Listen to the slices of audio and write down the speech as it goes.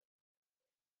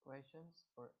questions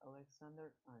for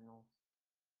Alexander Arnold.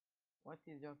 What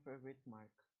is your favorite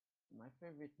mark? My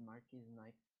favorite mark is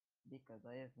Nike because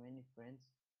I have many friends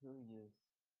who use.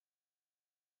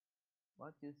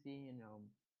 What you see in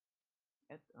Rome?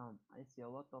 At Rome, I see a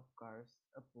lot of cars,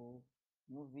 a pool,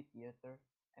 movie theater,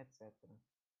 etc.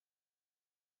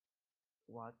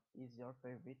 What is your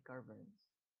favorite car brand?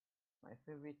 My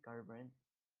favorite car brand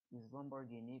is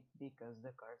Lamborghini because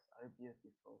the cars are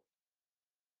beautiful.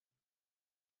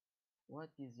 What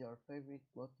is your favorite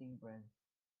clothing brand?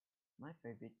 My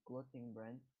favorite clothing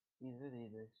brand is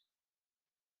Adidas.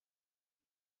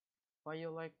 Why you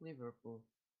like Liverpool?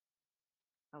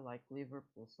 I like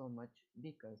Liverpool so much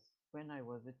because when I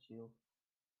was a child,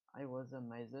 I was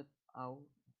amazed how,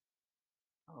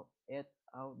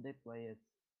 how they play it.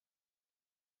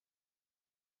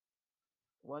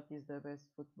 What is the best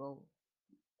football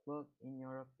club in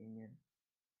your opinion?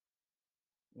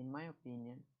 In my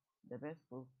opinion, the best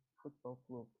football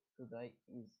club today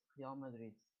is Real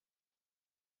Madrid.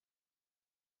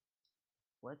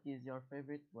 What is your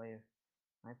favorite player?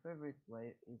 My favorite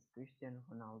player is Cristiano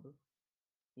Ronaldo.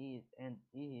 He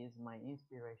is my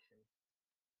inspiration.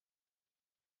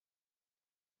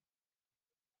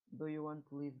 Do you want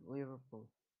to leave Liverpool?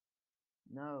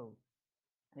 No,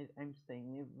 I'm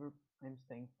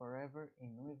staying forever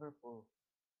in Liverpool.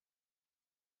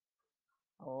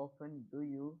 How often do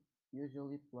you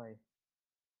usually play?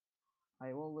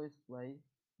 I always play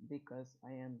because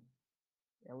I am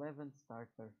 11th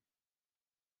starter.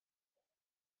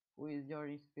 Who is your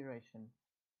inspiration?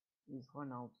 Is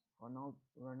Ronaldo.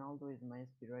 Ronaldo is my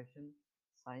inspiration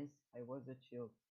since I was a child.